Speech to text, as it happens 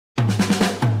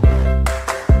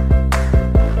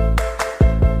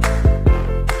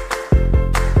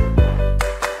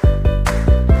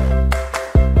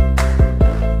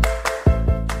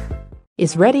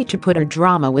is ready to put her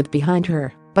drama with behind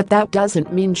her, but that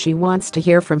doesn't mean she wants to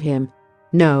hear from him.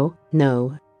 No.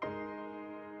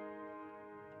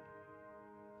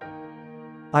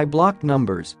 I blocked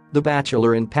numbers, the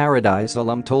Bachelor in Paradise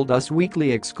alum told Us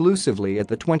Weekly exclusively at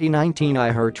the 2019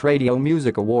 iHeartRadio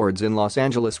Music Awards in Los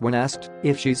Angeles when asked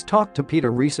if she's talked to Peter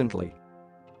recently.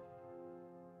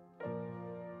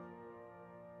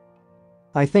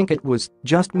 I think it was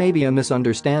just maybe a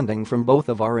misunderstanding from both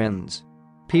of our ends.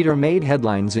 Peter made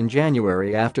headlines in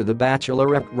January after the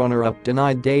Bachelorette runner-up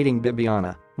denied dating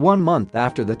Bibiana, 1 month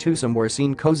after the twosome were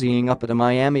seen cozying up at a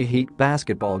Miami Heat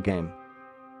basketball game.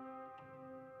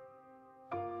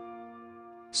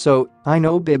 So, I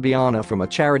know Bibiana from a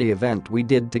charity event we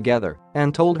did together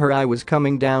and told her I was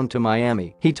coming down to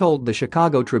Miami, he told the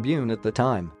Chicago Tribune at the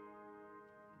time.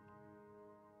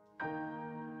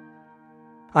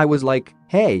 I was like,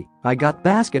 hey, I got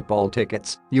basketball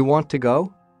tickets, you want to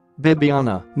go?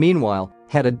 Bibiana, meanwhile,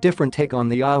 had a different take on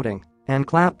the outing and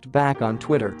clapped back on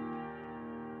Twitter.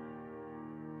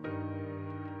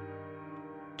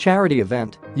 Charity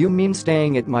event, you mean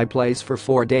staying at my place for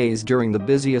 4 days during the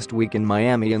busiest week in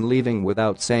Miami and leaving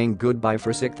without saying goodbye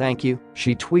for sick thank you,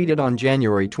 she tweeted on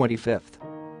January 25.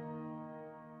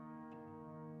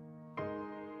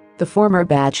 The former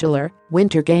Bachelor,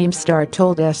 Winter Games star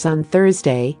told us on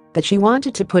Thursday that she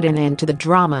wanted to put an end to the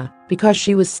drama because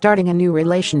she was starting a new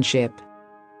relationship.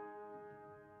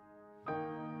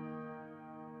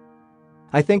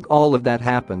 I think all of that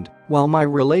happened while my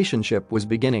relationship was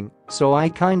beginning, so I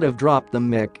kind of dropped the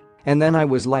mic, and then I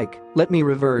was like, let me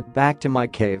revert back to my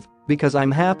cave, because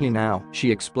I'm happy now,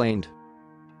 she explained.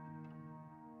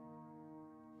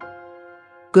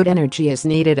 Good energy is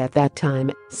needed at that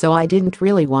time, so I didn't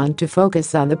really want to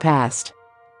focus on the past.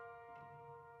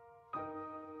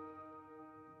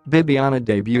 Bibiana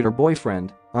debuted her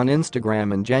boyfriend on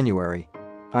Instagram in January.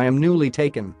 I am newly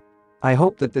taken. I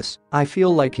hope that I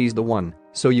feel like he's the one,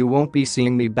 so you won't be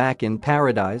seeing me back in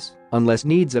paradise, unless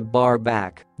needs a bar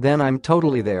back, then I'm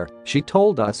totally there, she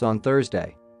told us on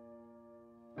Thursday.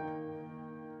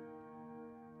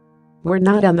 We're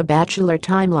not on the Bachelor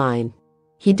timeline.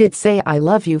 He did say I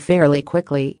love you fairly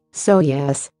quickly, so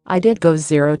yes, I did go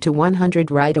 0 to 100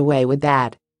 right away with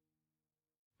that.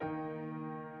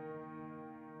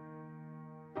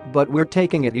 But we're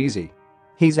taking it easy.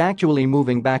 He's actually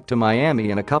moving back to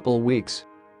Miami in a couple weeks.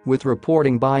 With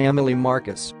reporting by Emily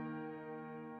Marcus.